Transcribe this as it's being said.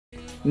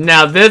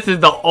Now this is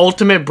the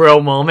ultimate bro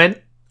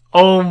moment.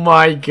 Oh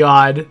my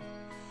god.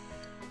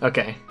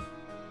 Okay.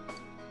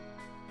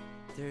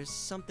 There's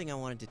something I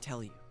wanted to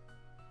tell you.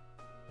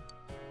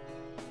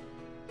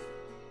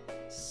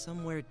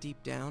 Somewhere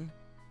deep down,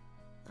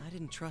 I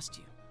didn't trust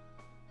you.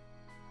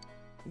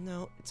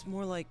 No, it's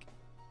more like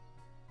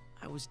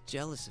I was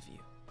jealous of you.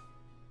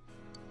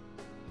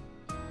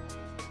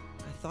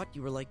 I thought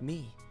you were like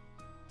me.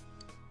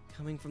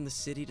 Coming from the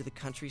city to the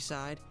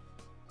countryside,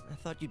 I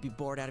thought you'd be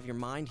bored out of your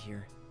mind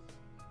here.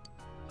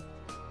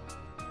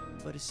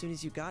 But as soon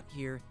as you got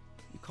here,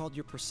 you called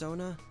your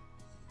persona,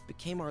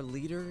 became our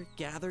leader,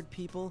 gathered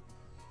people.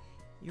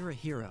 You're a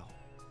hero.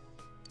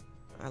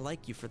 I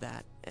like you for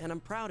that, and I'm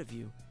proud of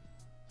you.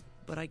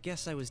 But I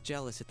guess I was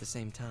jealous at the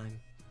same time.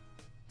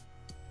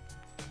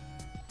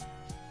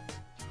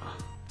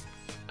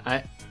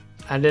 I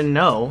didn't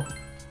know.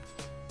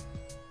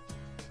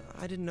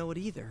 I didn't know it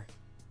either.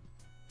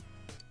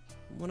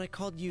 When I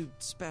called you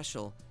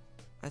special,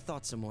 I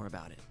thought some more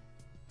about it.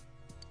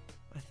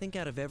 I think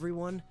out of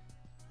everyone,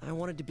 I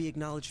wanted to be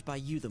acknowledged by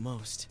you the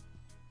most.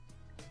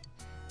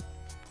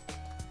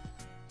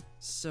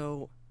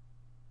 So,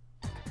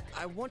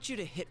 I want you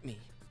to hit me.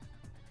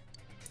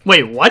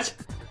 Wait, what?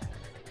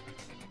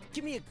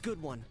 Give me a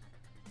good one.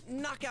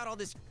 Knock out all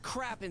this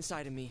crap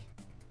inside of me.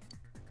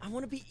 I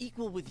want to be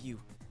equal with you.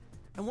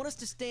 I want us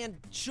to stand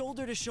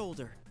shoulder to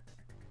shoulder.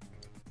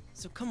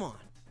 So come on.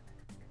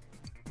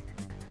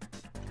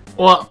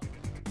 Well...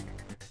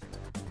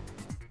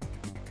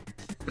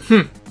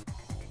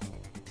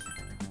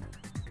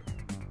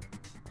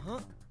 Huh?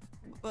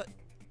 But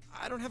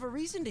I don't have a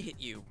reason to hit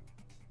you.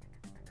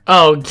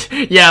 Oh,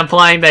 yeah,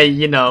 implying that,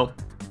 you know,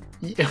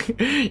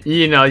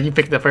 you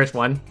picked the first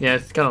one. Yeah,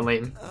 it's kind of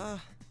lame.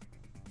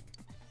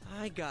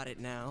 I got it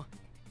now.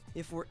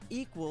 If we're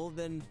equal,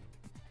 then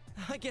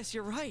I guess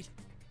you're right.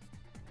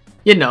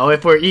 You know,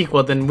 if we're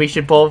equal, then we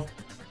should both,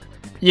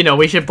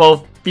 we should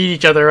both beat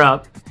each other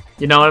up.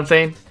 You know what I'm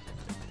saying?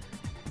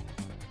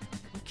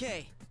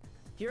 Okay,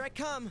 here I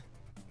come.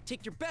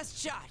 Take your best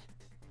shot.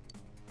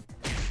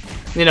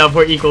 You know, if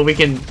we're equal, you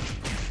can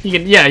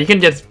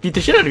just beat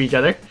the shit out of each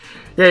other.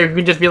 Yeah, you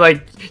can just be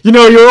like,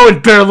 you're always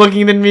better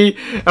looking than me.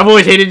 I've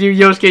always hated you,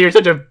 Yosuke. You're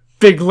such a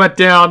big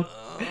letdown.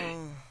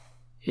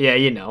 Yeah,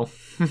 you know.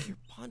 Your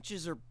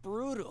punches are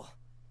brutal.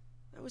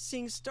 I was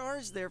seeing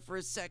stars there for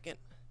a second.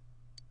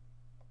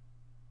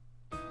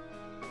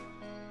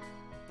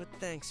 But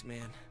thanks,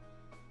 man.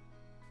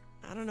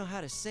 I don't know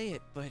how to say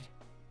it, but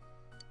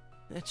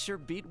that sure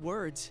beat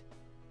words.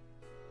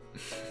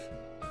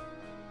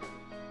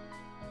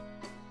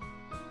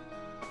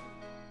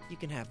 You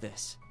can have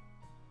this.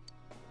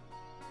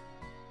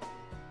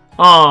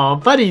 Aw,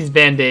 buddy's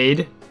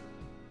band-aid.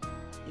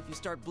 If you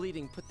start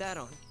bleeding, put that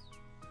on.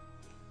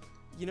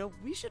 You know,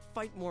 we should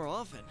fight more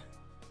often.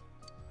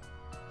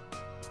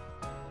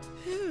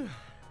 Phew.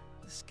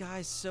 The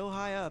sky's so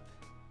high up.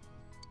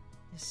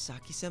 Is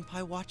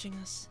Saki-senpai watching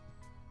us?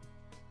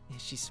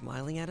 Is she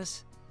smiling at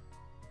us?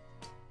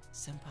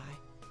 Senpai,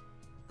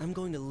 I'm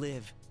going to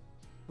live.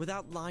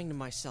 Without lying to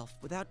myself,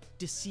 without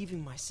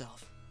deceiving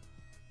myself.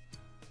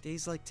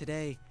 Days like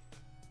today,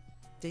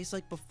 days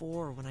like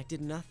before when I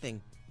did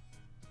nothing,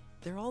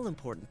 they're all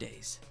important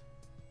days.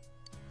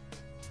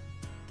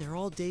 They're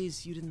all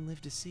days you didn't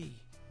live to see.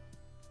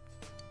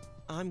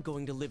 I'm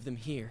going to live them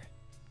here.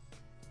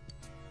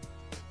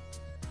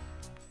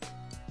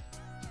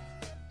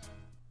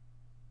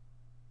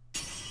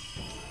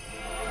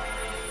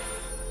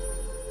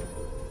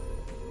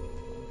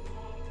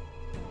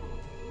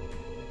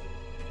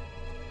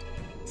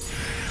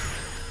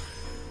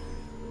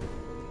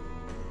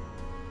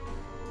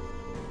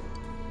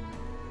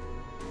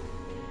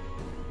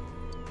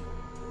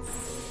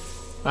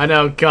 I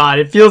know, God,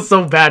 it feels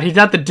so bad. He's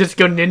not the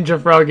Disco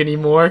Ninja Frog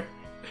anymore.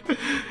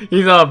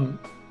 He's,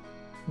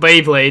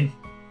 Beyblade.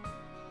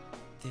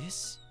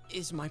 This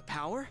is my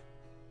power?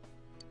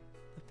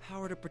 The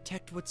power to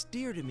protect what's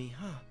dear to me,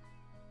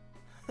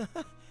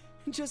 huh?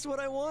 Just what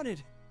I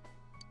wanted.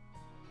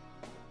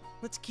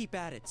 Let's keep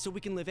at it so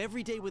we can live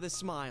every day with a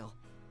smile,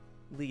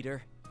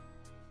 leader.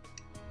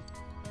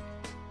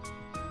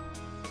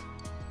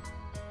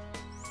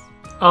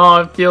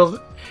 Oh, it feels...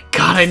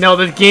 God, I know,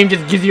 this game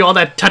just gives you all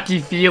that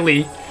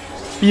touchy-feely.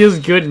 Feels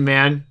good,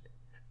 man.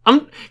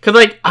 Cause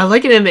like, I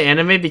like it in the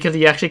anime because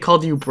he actually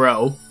called you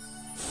bro.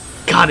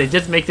 God, it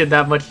just makes it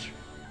that much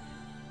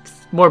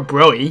more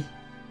bro-y.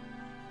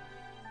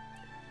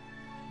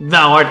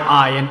 Thou art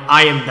I, and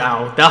I am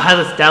thou. Thou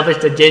hast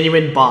established a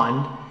genuine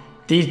bond.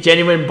 These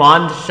genuine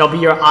bonds shall be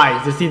your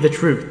eyes to see the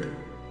truth.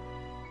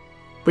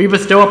 We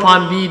bestow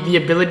upon thee the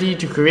ability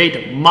to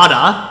create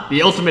Mada,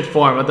 the ultimate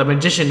form of the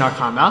Magician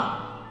Arcana.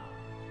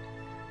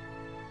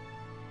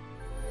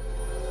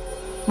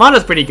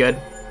 Mada's pretty good.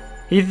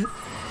 He's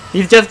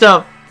just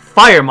a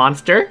fire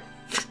monster.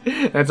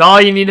 That's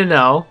all you need to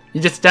know.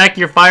 You just stack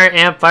your fire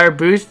amp, fire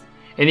boost,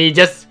 and he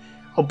just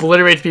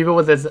obliterates people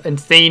with his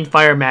insane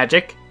fire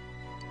magic.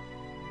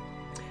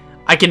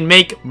 I can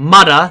make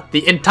Mada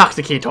the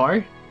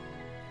Intoxicator.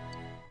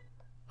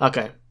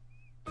 Okay.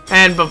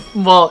 And,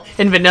 well,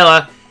 in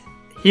vanilla,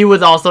 he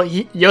was also,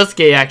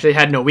 Yosuke actually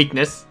had no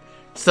weakness.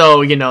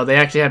 So, you know, they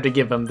actually have to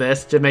give him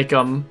this to make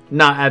him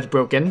not as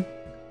broken.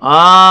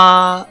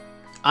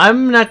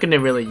 I'm not gonna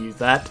really use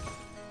that.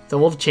 So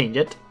we'll change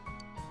it.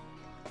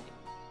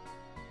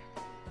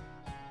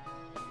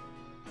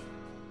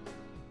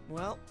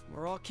 Well,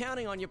 we're all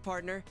counting on you,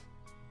 partner.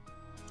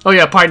 Oh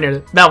yeah, partner.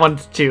 That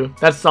one's too.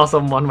 That's also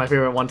one of my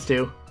favorite ones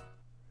too.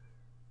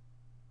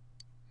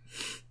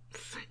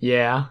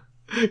 Yeah.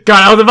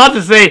 God, I was about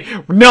to say,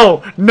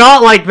 no,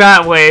 not like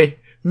that way.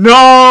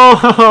 No,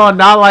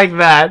 not like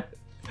that.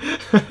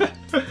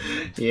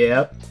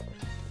 Yep.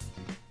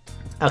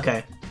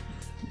 Okay.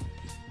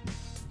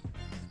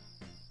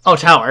 Oh,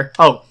 tower.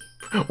 Oh.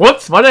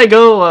 Whoops, why did I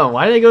go,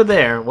 why did I go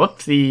there?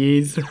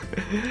 Whoopsies.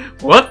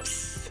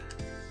 Whoops.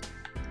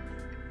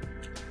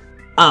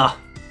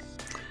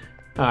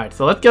 Alright,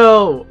 so let's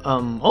go,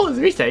 oh, it's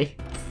Rise.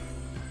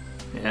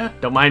 Yeah,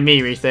 don't mind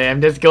me, Rise.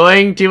 I'm just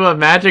going to a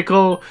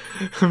magical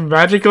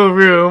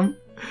room.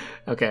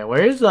 Okay,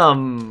 where's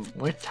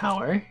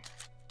tower?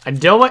 I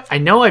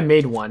know I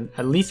made one.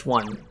 At least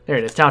one. There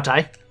it is, Tao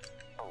Tai.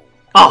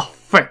 Oh,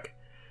 frick.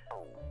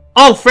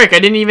 Oh, frick, I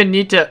didn't even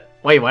need to...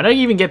 Wait, why did I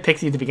even get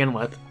Pixie to begin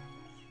with?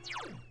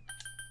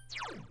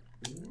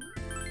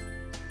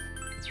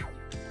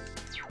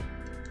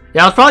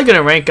 Yeah, I was probably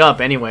gonna rank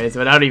up anyways,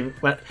 without even...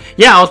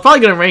 Yeah, I was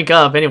probably gonna rank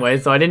up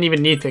anyways, so I didn't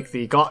even need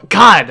Pixie. God,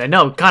 I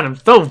know. God, I'm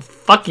so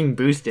fucking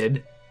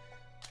boosted.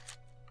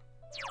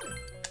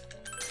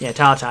 Yeah,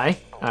 Tao Tai.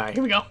 Alright,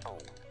 here we go.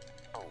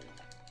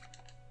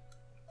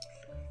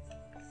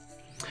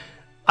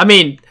 I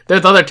mean,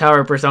 there's other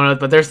tower personas,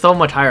 but they're so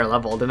much higher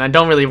leveled, and I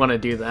don't really want to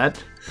do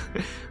that.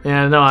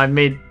 Yeah, no, I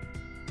made...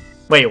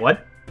 Wait,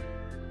 what?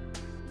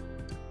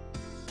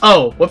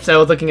 Oh, whoops, I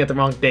was looking at the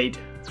wrong date.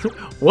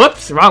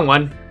 Whoops, wrong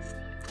one.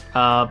 Do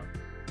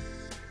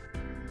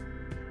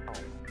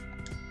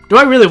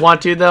I really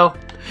want to, though?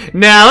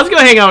 Nah, let's go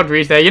hang out with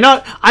Rise. You know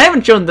what? I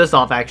haven't shown this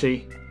off,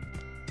 actually.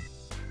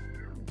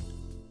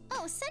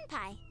 Oh,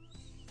 Senpai.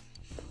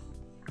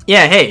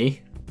 Yeah,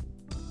 hey.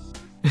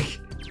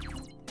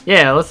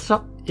 Yeah, let's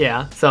shop.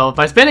 Yeah, so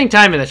by spending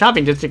time in the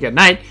shopping district at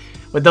night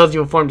with those you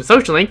have formed a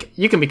social link,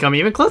 you can become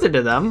even closer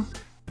to them.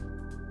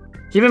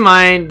 Keep in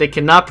mind, they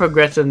cannot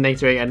progress to the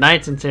next rank at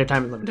night since their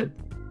time is limited.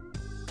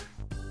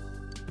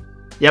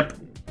 Yep.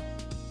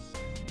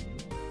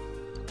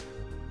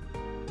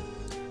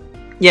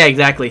 Yeah,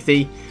 exactly.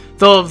 See?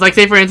 So, like,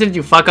 say for instance,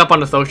 you fuck up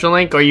on a social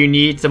link or you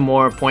need some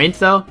more points,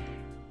 though.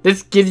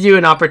 This gives you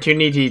an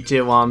opportunity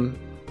to,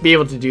 be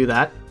able to do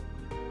that.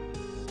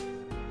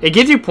 It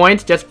gives you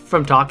points just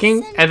from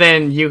talking, and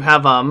then you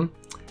have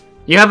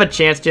a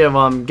chance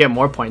to, get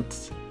more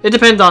points. It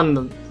depends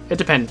on it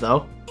depends,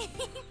 though.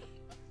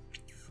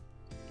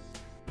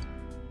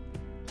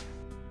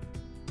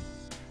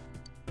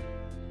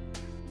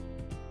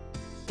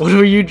 What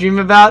do you dream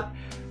about?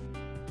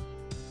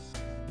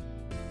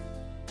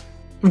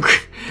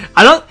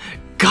 I don't...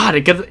 God,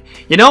 because...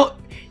 You know,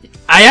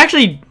 I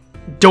actually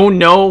don't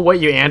know what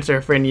you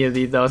answer for any of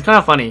these, though. It's kind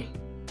of funny.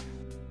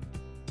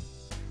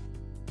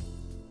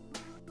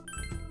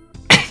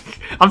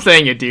 I'm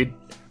saying it, dude.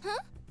 Huh?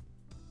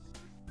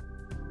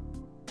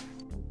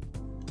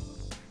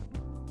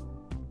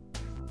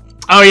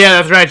 Oh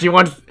yeah, that's right. She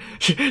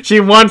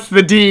wants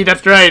the D.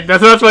 That's right.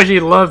 That's why she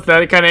loves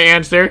that kind of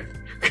answer.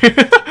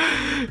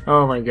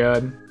 Oh my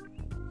god.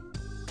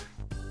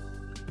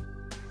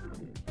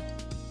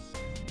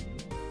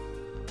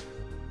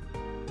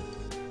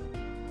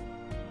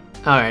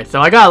 Alright, so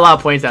I got a lot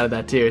of points out of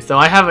that too. So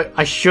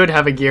I should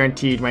have a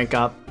guaranteed rank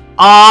up.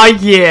 Aw,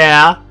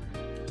 yeah!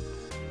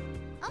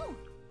 Oh.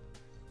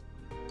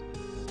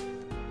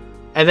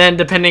 And then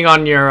depending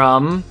on your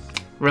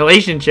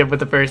relationship with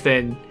the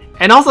person,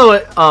 and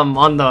also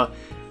on the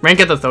rank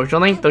at the social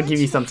link, they'll give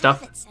you some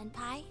stuff.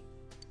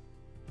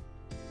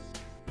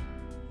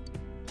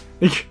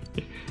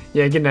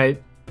 Yeah, good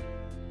night.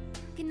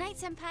 Good night,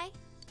 Senpai.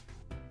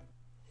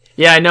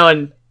 Yeah, I know,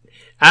 and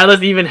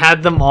Atlas even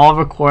had them all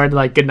record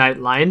like goodnight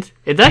lines.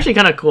 It's actually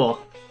kind of cool.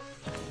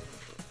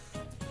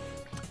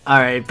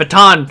 Alright,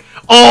 Baton.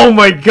 Oh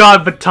my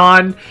god,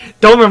 Baton.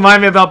 Don't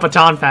remind me about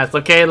Baton Pass,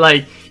 okay?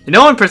 Like, you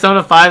know in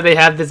Persona 5 they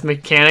have this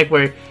mechanic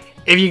where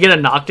if you get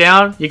a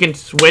knockdown, you can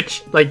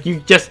switch, like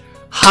you just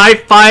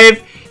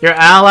high-five your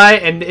ally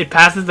and it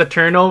passes the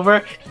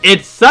turnover.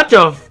 It's such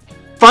a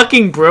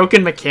fucking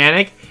broken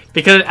mechanic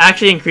because it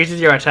actually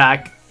increases your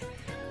attack.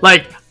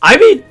 Like, I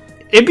mean,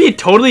 it'd be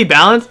totally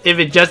balanced if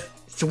it just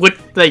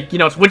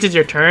switches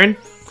your turn.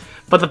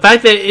 But the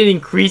fact that it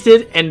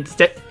increases and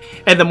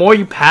the more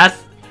you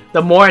pass,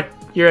 the more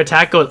your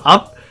attack goes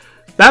up.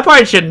 That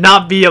part should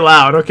not be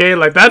allowed, okay?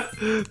 Like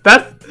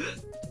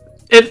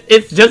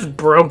it's just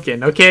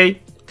broken, okay?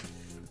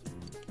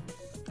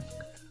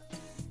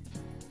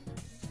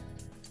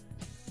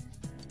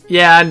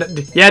 Yeah,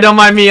 don't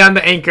mind me, I'm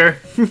the anchor.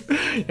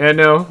 Yeah,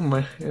 no,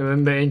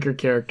 I'm the anchor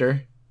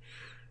character.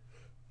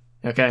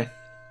 Okay.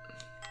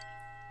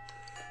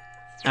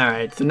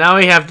 Alright, so now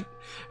we have...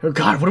 Oh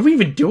god, what do we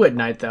even do at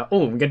night, though?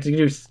 Oh, we get to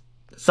do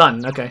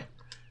sun, okay.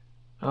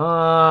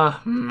 I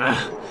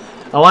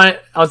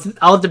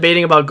was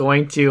debating about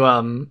going to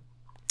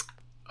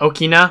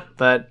Okina,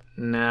 but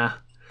nah.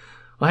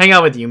 I'll hang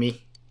out with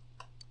Yumi.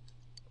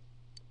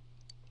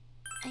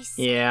 I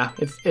see. Yeah,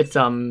 it's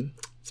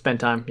spend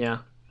time, yeah.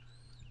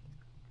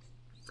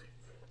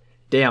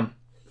 Damn.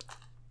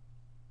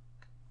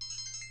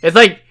 It's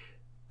like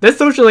this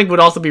social link would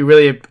also be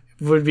really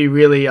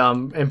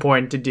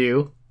important to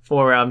do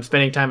for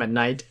spending time at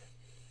night.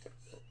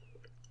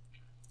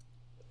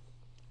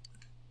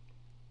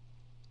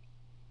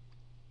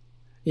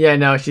 Yeah,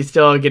 no, she's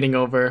still getting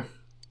over.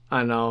 I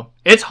don't know.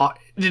 It's hard.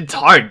 It's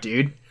hard,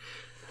 dude.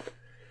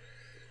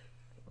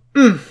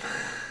 Welcome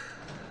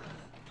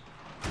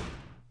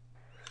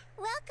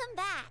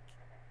back.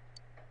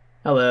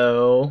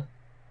 Hello.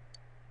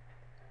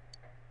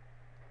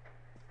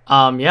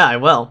 Yeah, I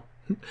will.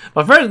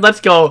 But first, let's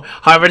go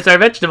harvest our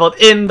vegetables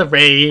in the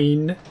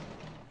rain.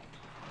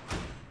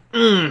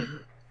 I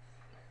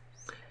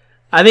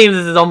think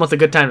this is almost a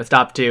good time to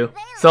stop too.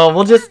 So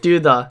we'll just do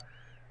the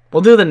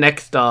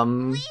next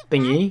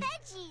thingy.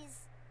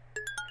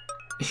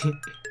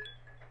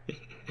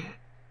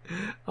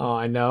 Oh,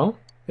 I know.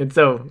 It's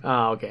so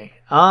okay.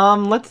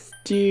 Let's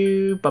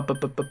do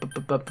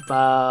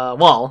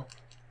wall.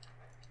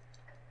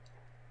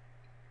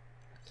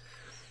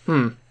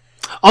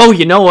 Oh,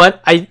 you know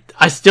what? I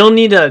still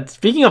need to.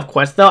 Speaking of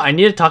quests, though, I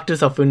need to talk to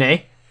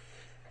Sofune.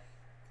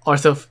 Or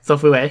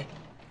Sofue.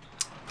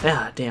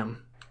 Yeah,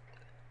 damn.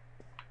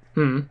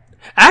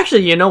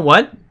 Actually, you know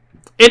what?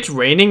 It's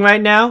raining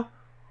right now.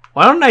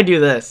 Why don't I do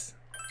this?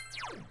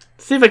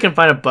 See if I can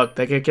find a book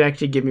that can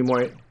actually give me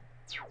more. It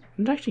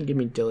actually give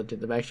me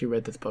diligence if I actually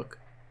read this book.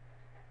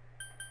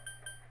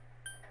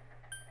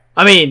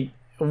 I mean,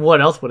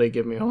 what else would it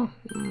give me? Oh,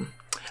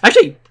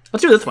 actually,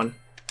 let's do this one.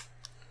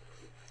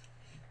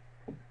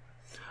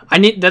 I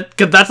need that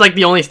because that's like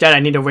the only stat I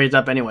need to raise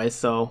up anyway,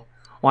 so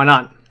why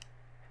not?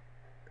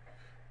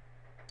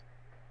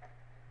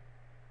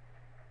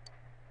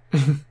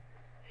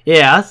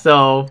 Yeah,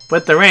 so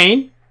with the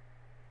rain.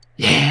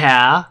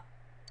 Yeah.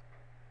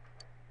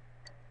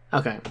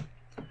 Okay.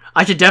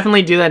 I should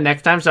definitely do that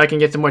next time so I can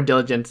get some more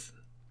diligence.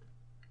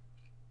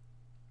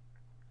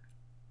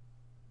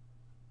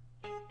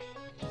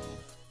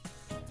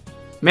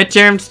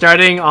 Midterm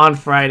starting on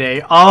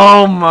Friday.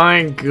 Oh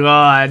my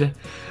god.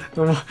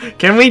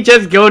 Can we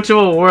just go to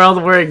a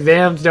world where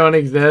exams don't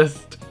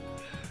exist?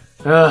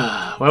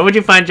 Where would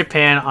you find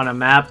Japan on a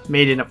map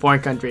made in a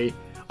foreign country?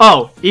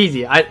 Oh,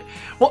 easy.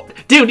 Well,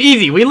 dude,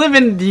 easy. We live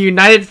in the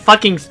United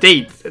fucking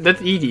States.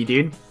 That's easy,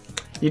 dude.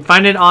 You'd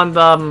find it on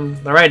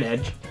the right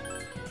edge.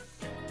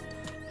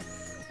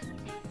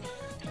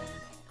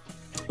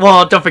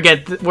 Well, don't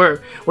forget,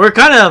 we're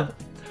kind of...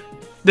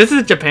 This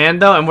is Japan,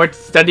 though, and we're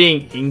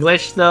studying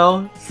English,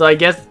 though. So I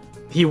guess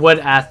he would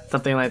ask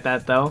something like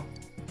that, though.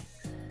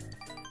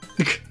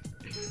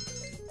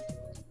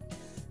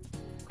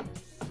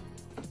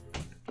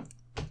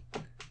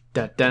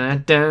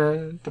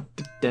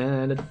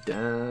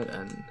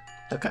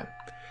 Okay.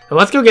 So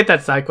let's go get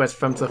that side quest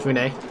from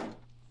Sofune.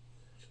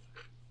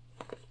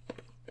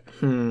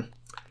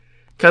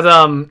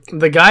 Because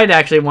the guide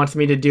actually wants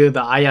me to do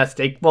the Aya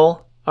steak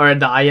bowl. Or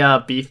the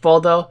Aya beef bowl,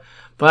 though.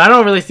 But I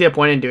don't really see a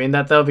point in doing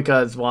that, though,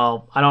 because,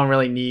 well, I don't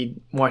really need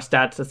more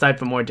stats aside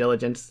from more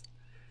diligence.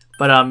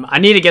 But I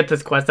need to get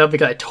this quest, though,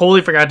 because I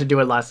totally forgot to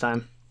do it last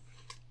time.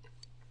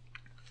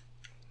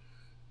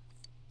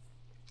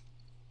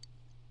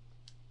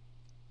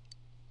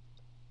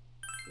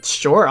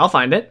 Sure, I'll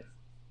find it.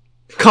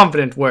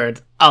 Confident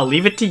words. I'll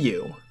leave it to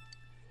you.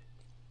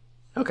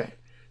 Okay.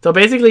 So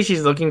basically,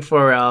 she's looking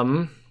for,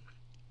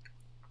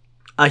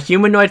 a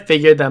humanoid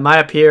figure that might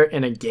appear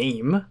in a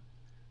game.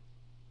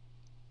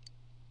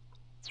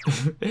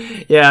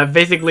 Yeah,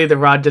 basically the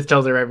rod just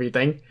tells her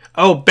everything.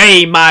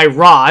 Obey my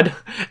rod!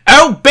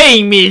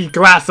 Obey me,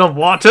 glass of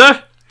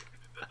water!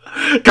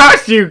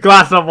 Curse you,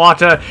 glass of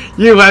water!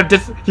 You have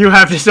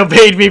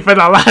disobeyed me for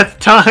the last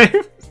time!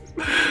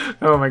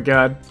 Oh my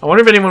god. I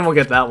wonder if anyone will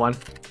get that one.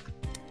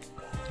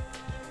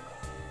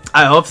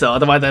 I hope so,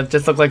 otherwise that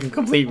just looks like a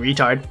complete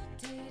retard.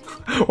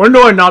 Or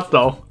no, or not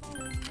though.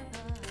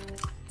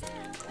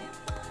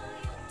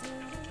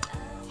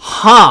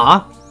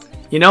 Huh?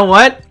 You know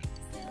what?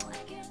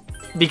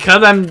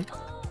 Because I'm...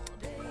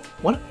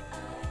 What?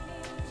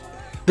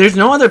 There's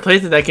no other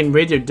places that can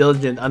raise your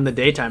diligence on the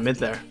daytime, is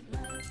there?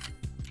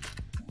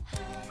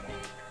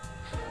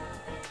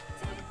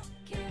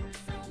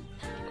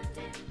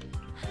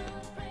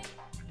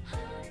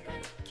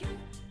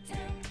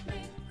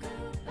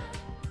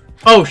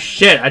 Oh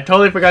shit, I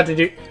totally forgot to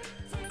do...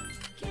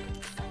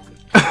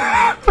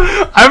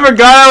 I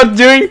forgot I was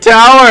doing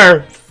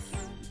tower!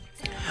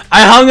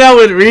 I hung out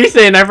with Rise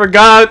and I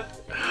forgot...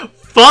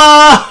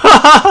 Fuck!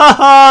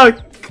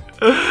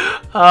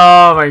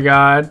 Oh my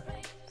god.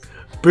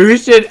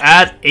 Boosted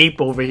ass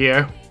ape over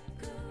here.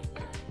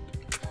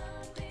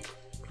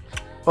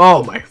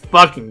 Oh my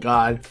fucking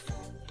god.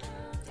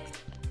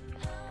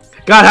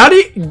 God, how do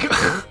you...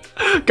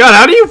 God,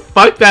 how do you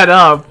fuck that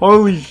up?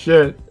 Holy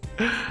shit.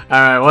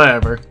 Alright,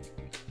 whatever.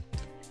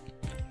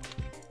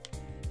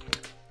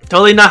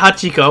 Totally not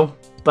Hachiko,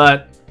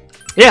 but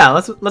yeah,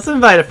 let's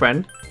invite a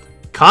friend.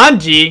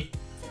 Kanji.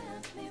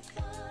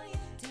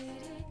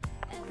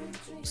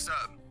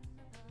 Sup?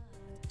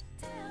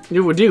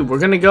 Dude, we're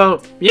gonna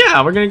go.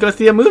 Yeah, we're gonna go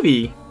see a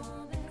movie.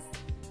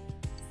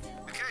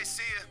 Okay,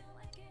 see ya.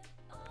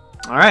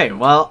 All right,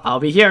 well, I'll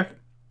be here.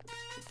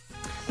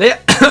 They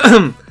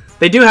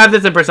they do have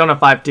this in Persona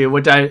 5 too,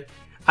 which I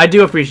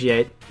do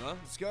appreciate. Well,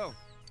 let's go.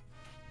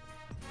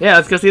 Yeah,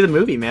 let's go see the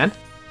movie, man.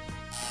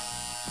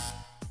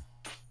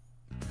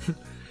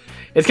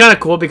 It's kind of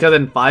cool because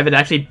in 5 it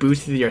actually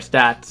boosts your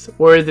stats,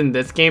 whereas in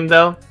this game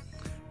though,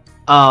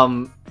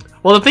 well,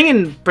 the thing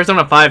in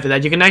Persona 5 is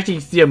that you can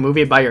actually see a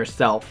movie by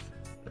yourself.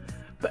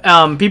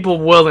 People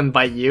will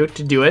invite you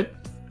to do it,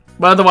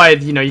 but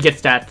otherwise, you know, you get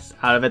stats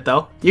out of it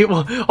though.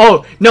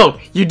 Oh no,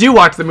 you do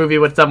watch the movie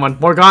with someone,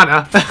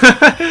 Morgana.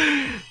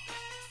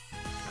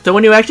 So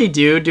when you actually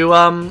do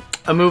a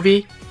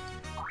movie,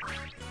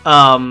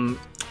 you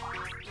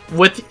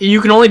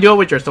can only do it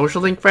with your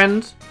social link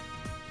friends.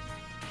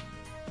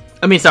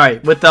 I mean, sorry,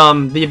 with the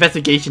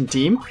investigation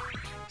team.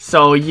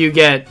 So you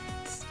get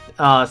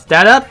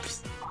stat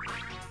ups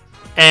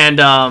and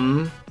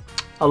a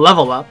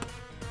level up,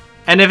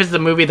 and if it's the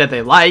movie that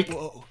they like,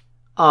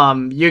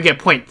 you get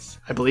points,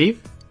 I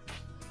believe.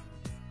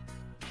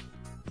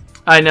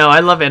 I know, I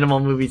love animal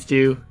movies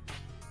too.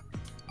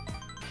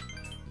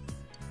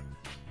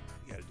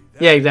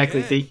 Yeah,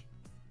 exactly. See.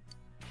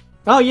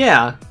 Oh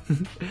yeah,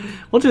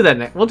 we'll do that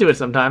next. We'll do it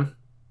sometime.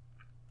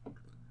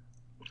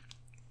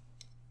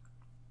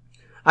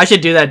 I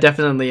should do that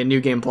definitely in New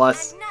Game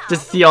Plus.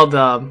 Just see all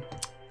the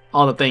things.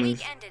 The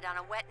week ended on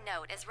a wet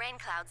note as rain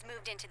clouds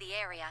moved into the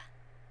area.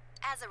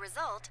 As a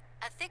result,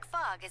 a thick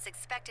fog is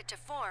expected to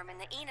form in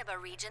the Inaba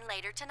region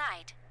later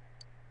tonight.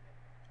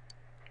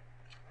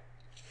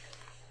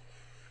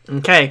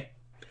 Okay.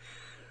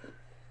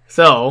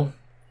 So,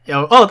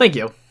 oh, thank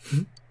you.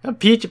 A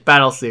Peach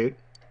battle suit.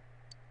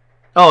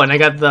 Oh, and I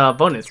got the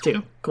bonus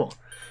too. Cool.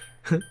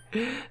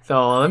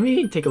 So let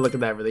me take a look at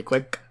that really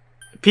quick.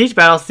 Peach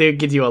battle suit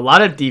gives you a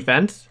lot of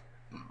defense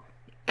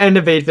and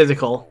evade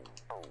physical.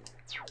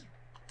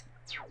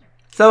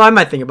 So I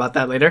might think about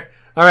that later.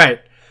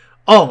 Alright.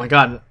 Oh my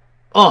god.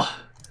 Oh.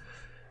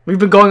 We've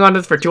been going on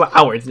this for 2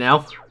 hours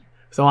now.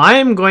 So I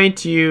am going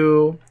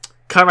to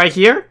cut right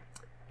here.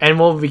 And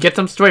we'll get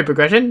some story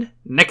progression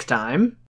next time.